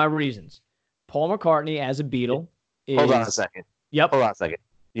give you my reasons. Paul McCartney as a Beatle is... Hold on a second. Yep. Hold on a second.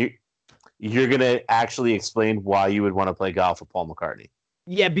 You're going to actually explain why you would want to play golf with Paul McCartney.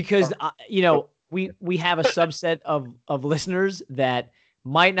 Yeah, because, we have a subset of listeners that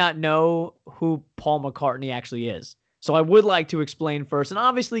might not know who Paul McCartney actually is. So I would like to explain first and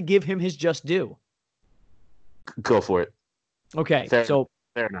obviously give him his just due. Go for it. Okay, fair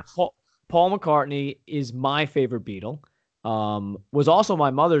enough. Paul McCartney is my favorite Beatle. Was also my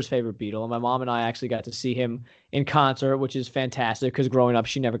mother's favorite Beatle, and my mom and I actually got to see him in concert, which is fantastic because growing up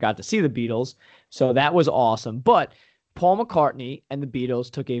she never got to see the Beatles, so that was awesome. But Paul McCartney and the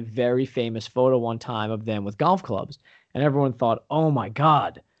Beatles took a very famous photo one time of them with golf clubs, and everyone thought, "Oh my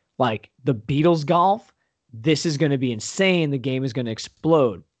God, like the Beatles golf, this is going to be insane. The game is going to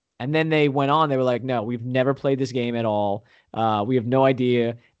explode." And then they went on. They were like, "No, we've never played this game at all. We have no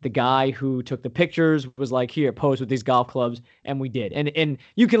idea." The guy who took the pictures was like, "Here, pose with these golf clubs," and we did. And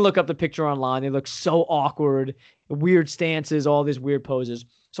you can look up the picture online. They look so awkward, weird stances, all these weird poses.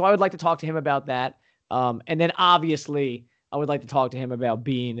 So I would like to talk to him about that. And then obviously, I would like to talk to him about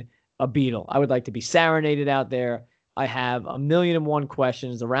being a Beatle. I would like to be serenaded out there. I have 1,000,001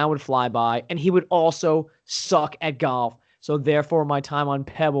 questions. The round would fly by, and he would also suck at golf. So therefore, my time on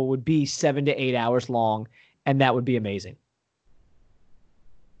Pebble would be 7 to 8 hours long, and that would be amazing.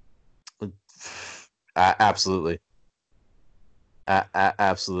 Absolutely.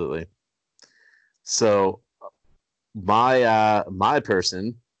 Absolutely. So my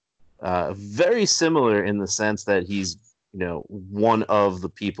person, very similar in the sense that he's, one of the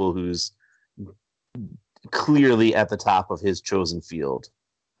people who's clearly at the top of his chosen field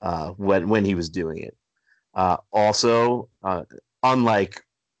when he was doing it. Also, unlike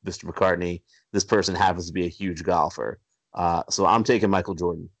Mr. McCartney, this person happens to be a huge golfer. So I'm taking Michael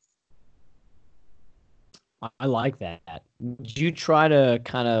Jordan. I like that. Would you try to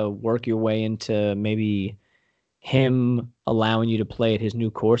kind of work your way into maybe him allowing you to play at his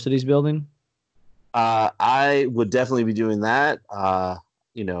new course that he's building? I would definitely be doing that. I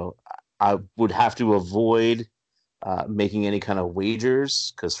would have to avoid making any kind of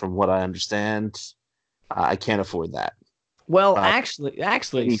wagers because from what I understand, I can't afford that. Well, actually,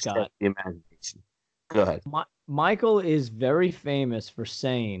 Scott, the imagination. Go ahead. Michael is very famous for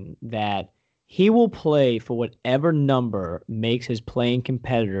saying that he will play for whatever number makes his playing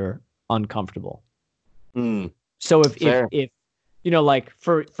competitor uncomfortable. So if like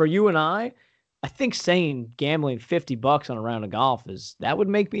for you and I think saying gambling $50 on a round of golf that would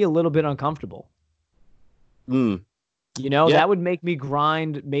make me a little bit uncomfortable. That would make me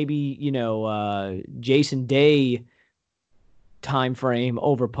grind maybe, Jason Day time frame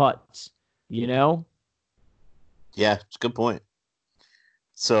over putts, Yeah, it's a good point.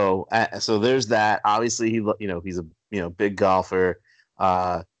 So there's that. Obviously, he's a big golfer.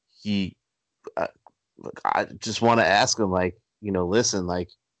 I just want to ask him, listen,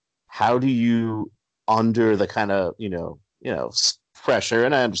 how do you, under the kind of pressure,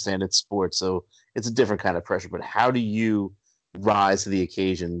 and I understand it's sports, so it's a different kind of pressure, but how do you rise to the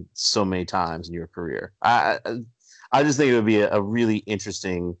occasion so many times in your career? I just think it would be a really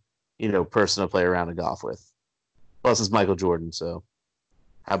interesting, person to play around and golf with. Plus, it's Michael Jordan, so.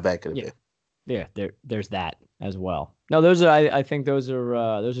 How bad could it be? Yeah, there's that as well. No, I think those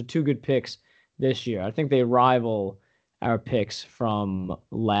are two good picks this year. I think they rival our picks from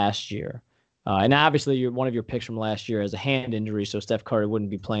last year. And obviously, one of your picks from last year has a hand injury, so Steph Curry wouldn't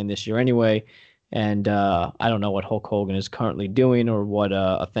be playing this year anyway. And I don't know what Hulk Hogan is currently doing or what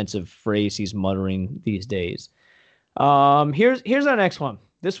offensive phrase he's muttering these days. Here's our next one.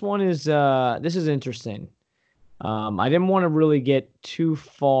 This one is this is interesting. I didn't want to really get too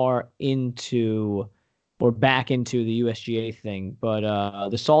far into or back into the USGA thing, but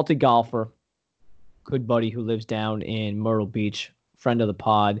the Salty Golfer, good buddy who lives down in Myrtle Beach, friend of the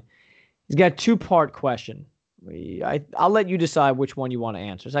pod, he's got a two-part question. I'll let you decide which one you want to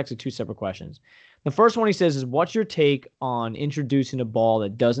answer. It's actually two separate questions. The first one he says is, what's your take on introducing a ball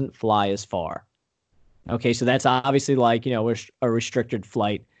that doesn't fly as far? Okay, so that's obviously like, a restricted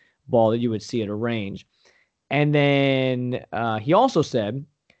flight ball that you would see at a range. And then he also said,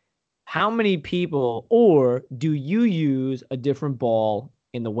 how many people, or do you use a different ball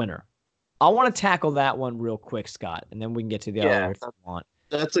in the winter? I want to tackle that one real quick, Scott, and then we can get to the other if you want.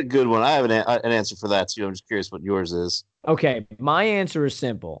 That's a good one. I have an answer for that too. I'm just curious what yours is. Okay, my answer is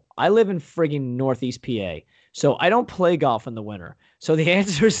simple. I live in friggin' Northeast PA, so I don't play golf in the winter. So the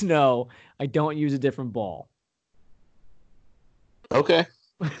answer is no, I don't use a different ball. Okay.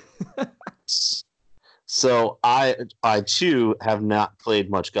 So I too have not played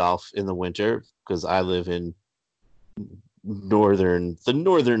much golf in the winter because I live in the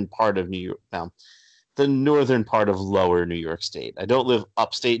northern part of New York now, the northern part of lower New York State. I don't live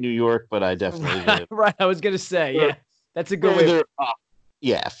upstate New York, but I definitely Right, live right. I was gonna say, yeah, that's a good way. further up.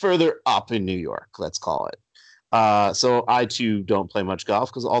 Yeah, further up in New York, let's call it. So I too don't play much golf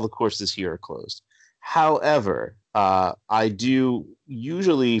because all the courses here are closed. However, I do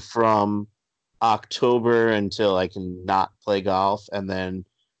usually from October until I can not play golf, and then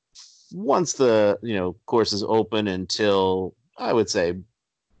once the course is open until I would say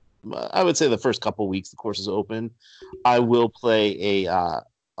the first couple weeks the course is open, I will play a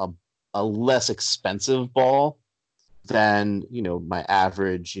less expensive ball than my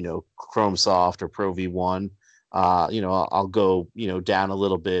average Chrome Soft or Pro V1. I'll go down a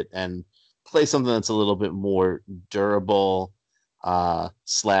little bit and play something that's a little bit more durable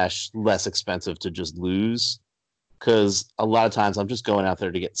slash less expensive to just lose, because a lot of times I'm just going out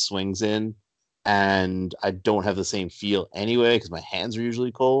there to get swings in, and I don't have the same feel anyway because my hands are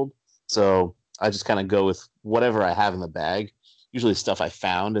usually cold. So I just kind of go with whatever I have in the bag, usually stuff I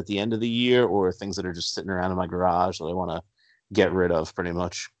found at the end of the year or things that are just sitting around in my garage that I want to get rid of pretty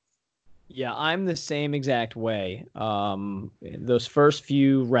much. Yeah, I'm the same exact way. Those first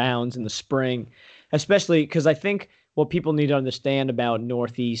few rounds in the spring, especially because I think what people need to understand about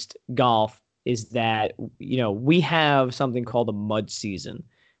Northeast golf is that, we have something called a mud season,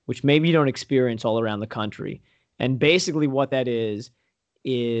 which maybe you don't experience all around the country. And basically what that is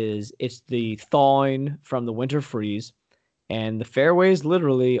it's the thawing from the winter freeze, and the fairways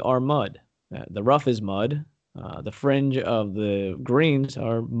literally are mud. The rough is mud. The fringe of the greens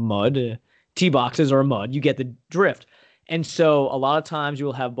are mud. Tee boxes are mud. You get the drift. And so a lot of times you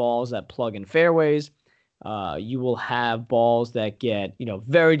will have balls that plug in fairways. You will have balls that get,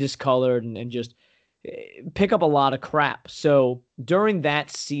 very discolored and just pick up a lot of crap. So during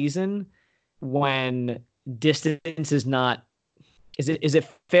that season, when distance is not, is it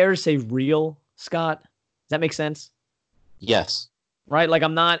fair to say real, Scott? Does that make sense? Yes. Right? Like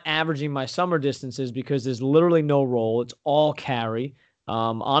I'm not averaging my summer distances because there's literally no roll. It's all carry.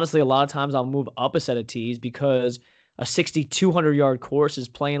 Honestly, a lot of times I'll move up a set of tees because a 6,200 yard course is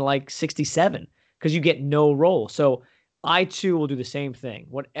playing like 67 because you get no roll. So I too will do the same thing.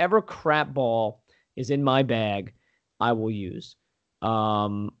 Whatever crap ball is in my bag, I will use.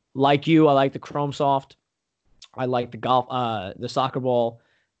 Like you, I like the Chrome Soft. I like the soccer ball,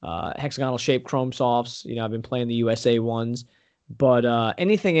 hexagonal shaped Chrome Softs. I've been playing the USA ones. But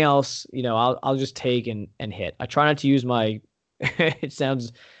anything else, I'll just take and hit. I try not to use my. It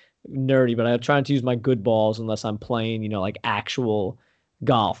sounds nerdy, but I try not to use my good balls unless I'm playing, like actual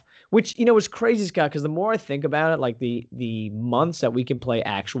golf. Which is crazy, Scott, because the more I think about it, like the months that we can play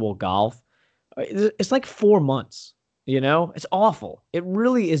actual golf, it's like 4 months. It's awful. It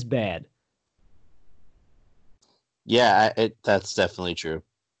really is bad. Yeah, that's definitely true.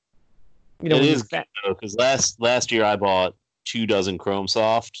 It When is good though, because last year I bought 2 dozen Chrome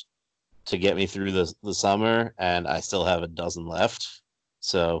Soft to get me through the summer, and I still have a dozen left.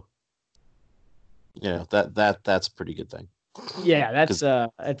 So, that's a pretty good thing. Yeah, that's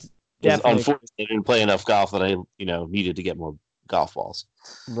definitely unfortunately I didn't play enough golf that I needed to get more golf balls.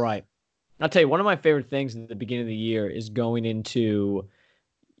 right. I'll tell you, one of my favorite things at the beginning of the year is going into,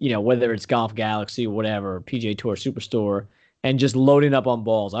 whether it's Golf Galaxy or whatever, PGA Tour Superstore, and just loading up on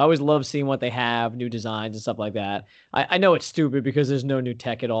balls. I always love seeing what they have, new designs and stuff like that. I know it's stupid because there's no new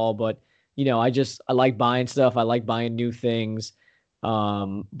tech at all, but I like buying stuff. I like buying new things.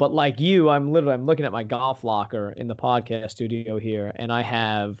 But like you, I'm looking at my golf locker in the podcast studio here, and I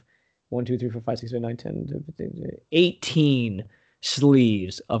have 1, 2, 3, 4, 5, 6, 7, 9, 10, 15, 18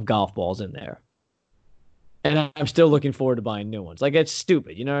 sleeves of golf balls in there. And I'm still looking forward to buying new ones. Like it's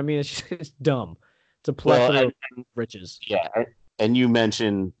stupid, you know what I mean? It's dumb. It's a plethora of riches. Yeah, and you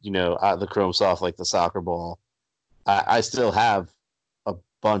mentioned the Chrome Soft, like the soccer ball. I still have a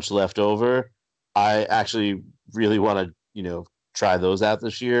bunch left over. I actually really want to try those out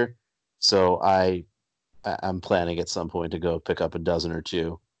this year, so I'm planning at some point to go pick up a dozen or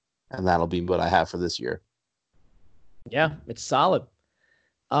two, and that'll be what I have for this year. Yeah, it's solid.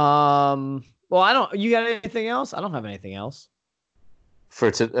 Well, I don't. You got anything else? I don't have anything else.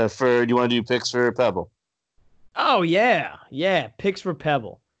 For do you want to do picks for Pebble? Oh yeah. Picks for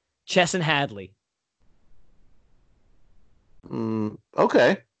Pebble, Chesson Hadley.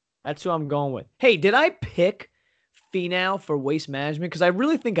 Okay. That's who I'm going with. Hey, did I pick Finau for Waste Management? Because I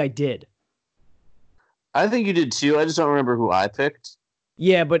really think I did. I think you did too. I just don't remember who I picked.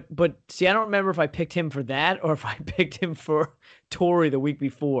 Yeah, but see, I don't remember if I picked him for that or if I picked him for Torrey the week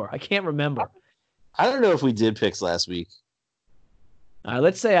before. I can't remember. I don't know if we did picks last week. All right,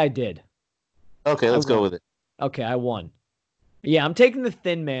 let's say I did. Okay, let's go with it. Okay, I won. Yeah, I'm taking the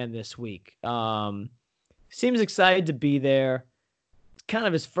thin man this week. Seems excited to be there. It's kind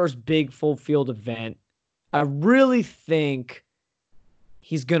of his first big full field event. I really think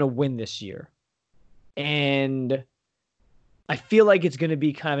he's going to win this year. And I feel like it's going to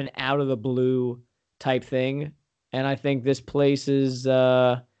be kind of an out of the blue type thing. And I think this place is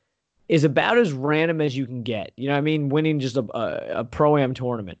about as random as you can get. You know what I mean? Winning just a Pro-Am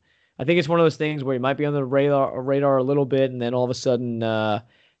tournament. I think it's one of those things where he might be on the radar a little bit and then all of a sudden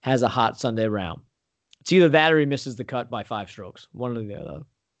has a hot Sunday round. It's either that or he misses the cut by 5 strokes. One or the other.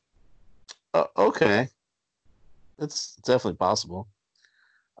 Okay. It's definitely possible.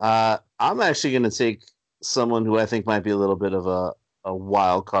 I'm actually going to take someone who I think might be a little bit of a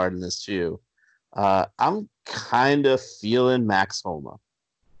wild card in this too. I'm kind of feeling Max Homa.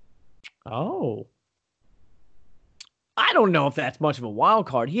 Oh. I don't know if that's much of a wild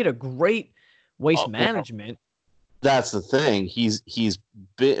card. He had a great waste management. That's the thing. He's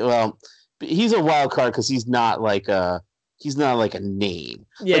a wild card because he's not like a name.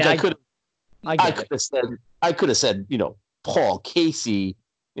 Yeah, like I could have said, Paul Casey.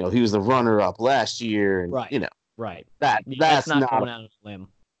 He was the runner-up last year, and right. Right. That's not going out on a limb.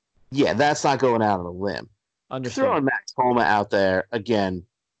 Yeah, that's not going out on a limb. Understood. Throwing Max Homa out there again.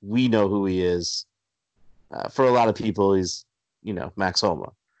 We know who he is. For a lot of people, he's Max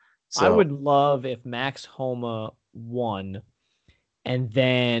Homa. So, I would love if Max Homa won and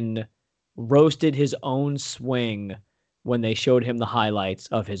then roasted his own swing when they showed him the highlights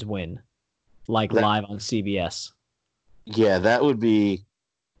of his win, live on CBS. Yeah, that would be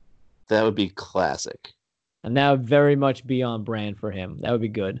classic. And that would very much be on brand for him. That would be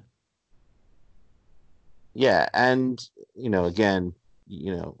good. Yeah, and again,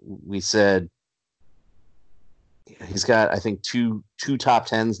 we said he's got, I think, two top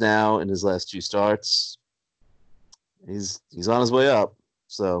tens now in his last 2 starts. He's on his way up.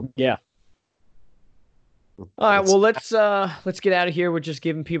 So yeah. All right, well let's get out of here. We're just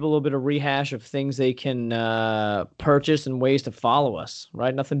giving people a little bit of rehash of things they can purchase and ways to follow us.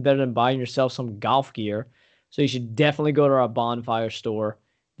 Right, nothing better than buying yourself some golf gear. So you should definitely go to our Bonfire store.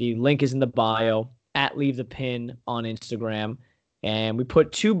 The link is in the bio. @LeaveThePin on Instagram, and we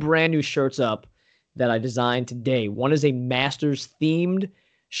put 2 brand new shirts up that I designed today. One is a Masters themed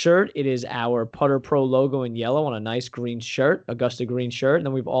shirt. It is our Putter Pro logo in yellow on a nice green shirt, Augusta green shirt. And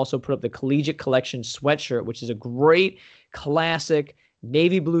then we've also put up the Collegiate Collection sweatshirt, which is a great classic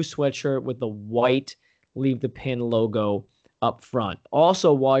navy blue sweatshirt with the white Leave the Pin logo up front.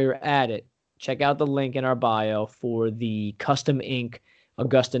 Also, while you're at it, check out the link in our bio for the Custom Ink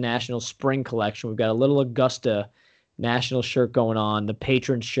Augusta National Spring Collection. We've got a little Augusta National shirt going on, the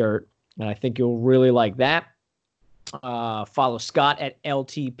patron shirt, and I think you'll really like that. Follow Scott at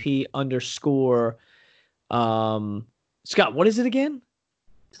LTP_. Scott, what is it again?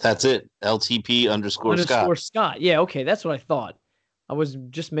 That's it. LTP_Scott. Scott. Yeah, okay, that's what I thought. I was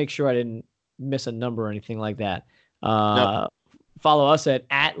just make sure I didn't miss a number or anything like that. No. Follow us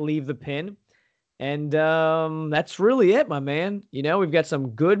at Leave the Pin. And that's really it, my man. We've got some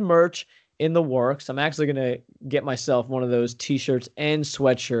good merch in the works. I'm actually going to get myself one of those T-shirts and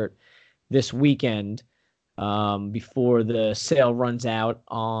sweatshirt this weekend before the sale runs out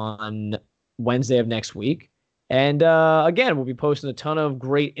on Wednesday of next week. And again, we'll be posting a ton of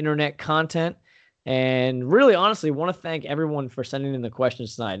great internet content. And really, honestly, want to thank everyone for sending in the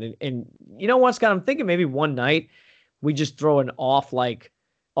questions tonight. And you know what, Scott? I'm thinking maybe one night we just throw an off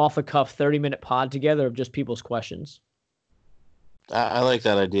the cuff 30-minute pod together of just people's questions. I like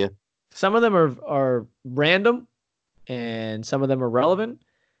that idea. Some of them are random and some of them are relevant,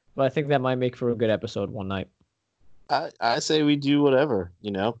 but I think that might make for a good episode one night. I say we do whatever,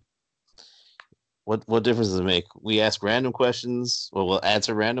 What difference does it make? We ask random questions. Well, we'll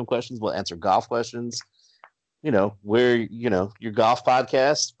answer random questions. We'll answer golf questions. We're, your golf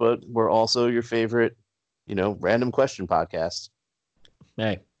podcast, but we're also your favorite, random question podcast.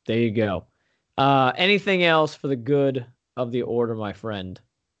 Hey, there you go. Anything else for the good of the order, my friend?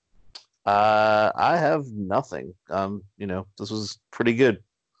 I have nothing. This was pretty good.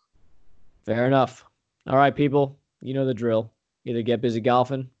 Fair enough. All right, people. You know the drill. Either get busy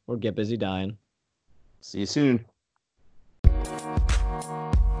golfing or get busy dying. See you soon.